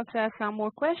anyone else has some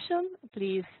more questions,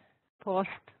 please post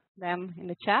them in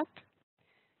the chat.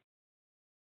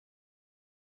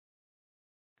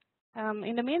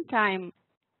 In the meantime,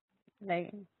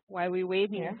 while we're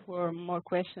waiting for more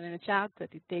questions in the chat,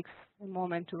 that it takes a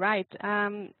moment to write,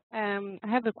 I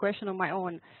have a question of my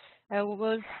own. I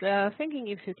was thinking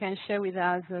if you can share with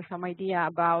us some idea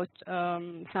about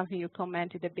something you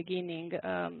commented at the beginning,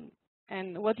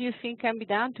 and what do you think can be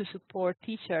done to support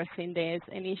teachers in this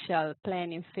initial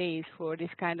planning phase for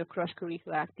this kind of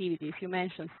cross-curricular activities? You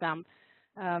mentioned some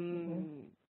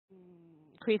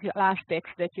critical aspects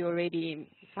that you already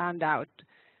found out.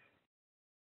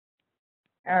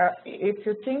 If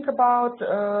you think about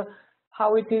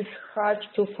how it is hard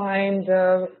to find,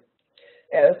 to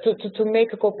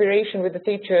make a cooperation with the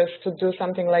teachers to do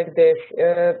something like this,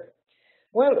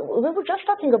 well, we were just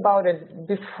talking about it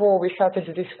before we started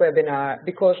this webinar,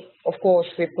 because, of course,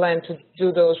 we plan to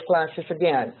do those classes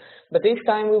again. But this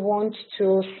time we want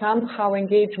to somehow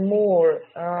engage more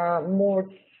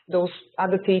those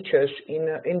other teachers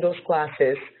in those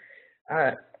classes,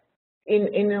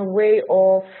 in a way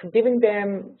of giving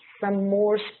them some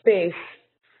more space,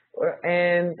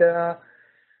 and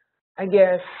I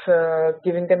guess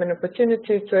giving them an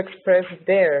opportunity to express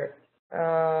their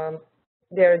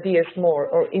ideas more,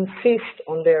 or insist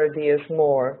on their ideas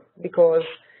more, because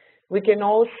we can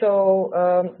also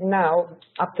now,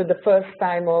 after the first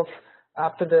time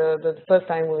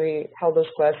we held those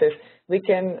classes, we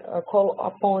can call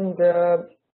upon the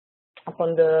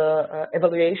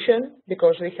evaluation,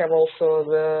 because we have also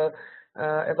the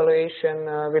evaluation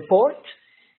report,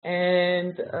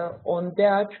 and on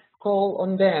that, call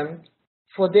on them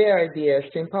for their ideas,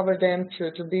 to empower them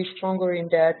to be stronger in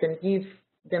that, and give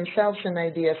themselves an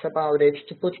ideas about it,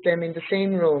 to put them in the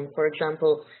same room. For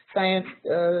example, science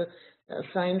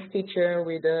science teacher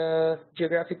with a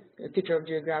teacher of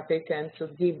geographic, and to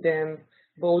give them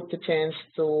both the chance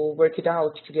to work it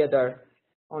out together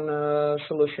on a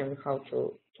solution, how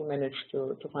to manage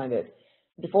to find it.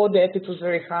 Before that, it was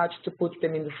very hard to put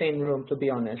them in the same room, to be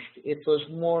honest. It was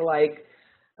more like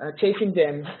chasing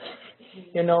them,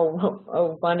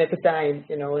 one at a time,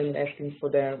 and asking for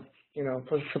their,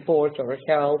 for support or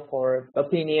help or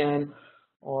opinion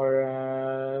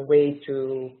or way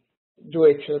to do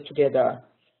it together.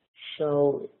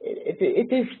 So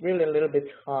it is really a little bit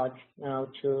hard now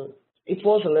it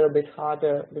was a little bit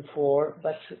harder before,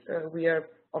 but we are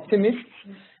optimists,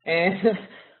 and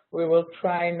we will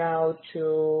try now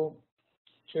to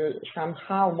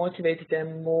somehow motivate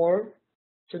them more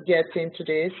to get into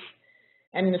this,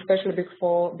 and especially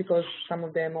because some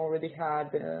of them already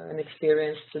had an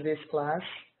experience to this class,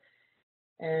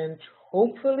 and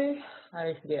hopefully,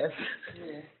 I guess,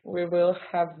 we will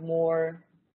have more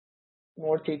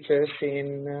teachers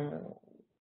in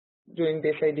doing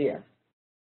this idea.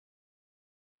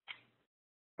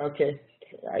 Okay,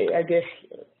 I guess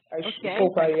I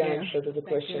hope I answered the question.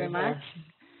 Thank you very much.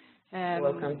 You're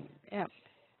welcome. Yeah.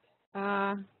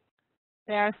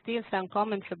 There are still some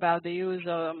comments about the use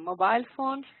of mobile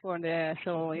phones for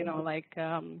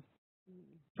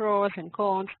pros and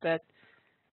cons, but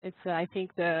it's I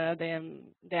think the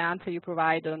answer you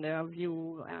provide on the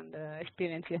view and the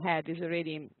experience you had is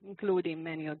already including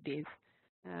many of these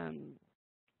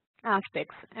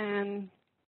aspects. And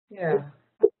yeah. If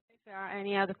there are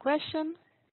any other questions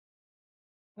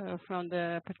from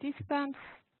the participants,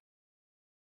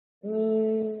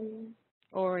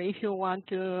 or if you want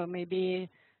to maybe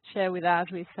share with us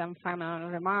with some final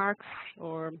remarks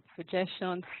or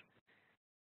suggestions.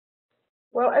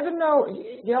 Well, I don't know,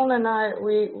 Jelena and I,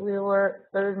 we were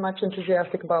very much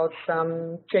enthusiastic about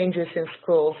some changes in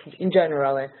schools in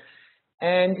general.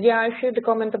 And yeah, I see the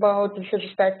comment about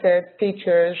disrespected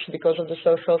teachers because of the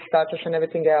social status and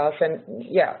everything else. And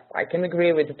yeah, I can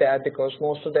agree with that because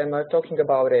most of them are talking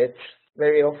about it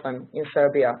very often in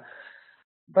Serbia.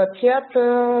 But yet,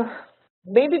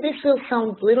 maybe this will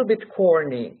sound a little bit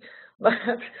corny,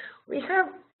 but we have,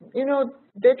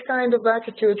 that kind of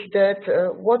attitude that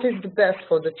what is the best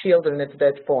for the children at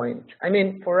that point. I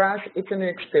mean, for us, it's a new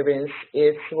experience.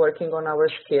 It's working on our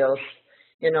skills,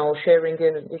 sharing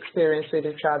an experience with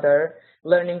each other,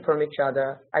 learning from each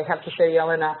other. I have to say,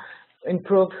 Jelena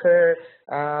improved her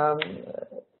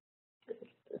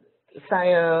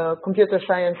computer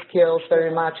science skills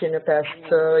very much in the past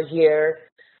year.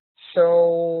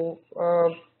 So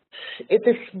it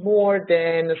is more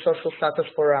than a social status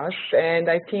for us, and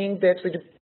I think that with the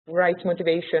right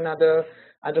motivation, other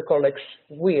colleagues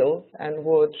will and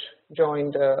would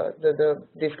join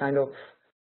this kind of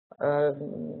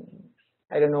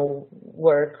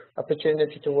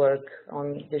opportunity to work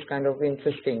on this kind of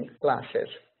interesting classes.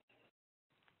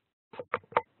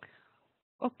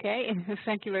 Okay,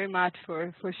 thank you very much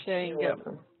for sharing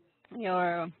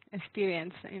your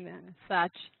experience in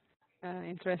such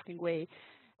interesting way,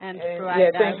 and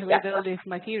provide us with all these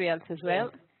materials as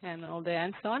well, and all the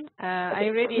hands-on. I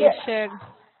already shared.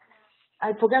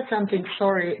 I forgot something,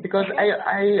 sorry, because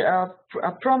I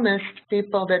promised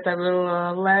people that I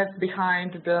will leave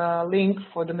behind the link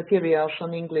for the materials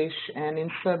on English and in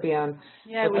Serbian.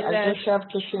 Yeah, I just have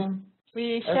to share.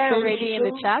 We shared already in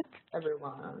the chat.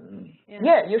 Everyone.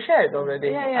 Yeah, you shared already.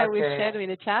 Yeah, we shared in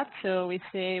the chat. So we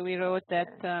wrote that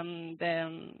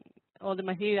all the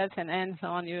materials and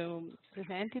hands-on you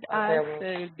presented us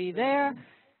will be there.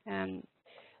 And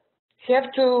I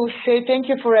have to say thank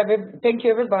you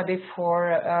everybody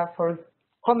for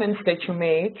comments that you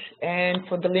made and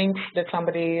for the links that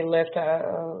somebody left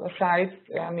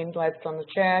left on the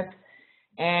chat.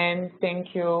 And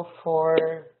thank you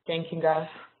for thanking us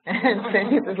and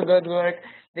saying it was a good work.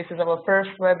 This is our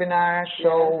first webinar,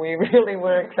 so we really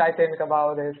were excited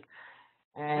about it.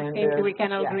 And I think we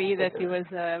can agree that it was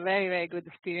a very, very good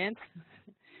experience.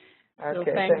 So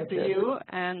thanks to you.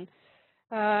 And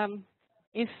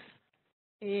if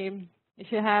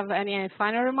you have any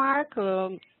final remark,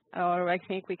 or I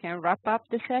think we can wrap up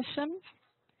the session.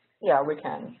 Yeah, we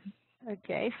can.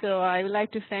 Okay, so I would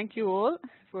like to thank you all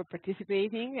for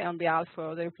participating on behalf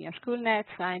of the European Schoolnet,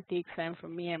 Scientix, and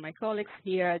from me and my colleagues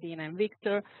here, Adina and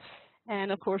Victor.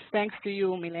 And of course, thanks to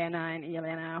you, Milena and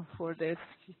Jelena, for this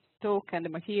talk and the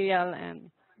material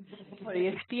and for the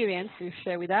experience you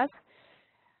share with us.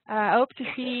 I hope to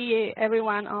see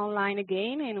everyone online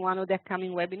again in one of the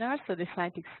upcoming webinars of the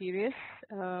Scientix series.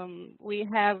 We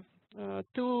have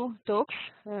two talks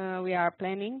we are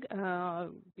planning,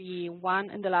 the one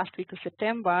in the last week of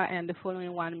September and the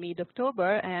following one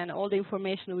mid-October, and all the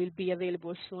information will be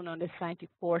available soon on the Scientix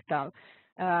portal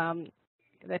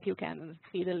that you can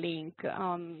see the link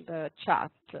on the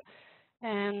chat.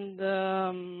 And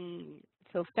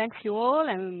so thanks you all,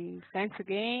 and thanks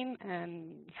again,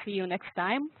 and see you next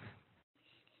time.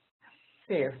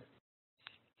 See you.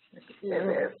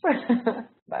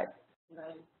 Bye.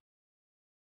 Bye.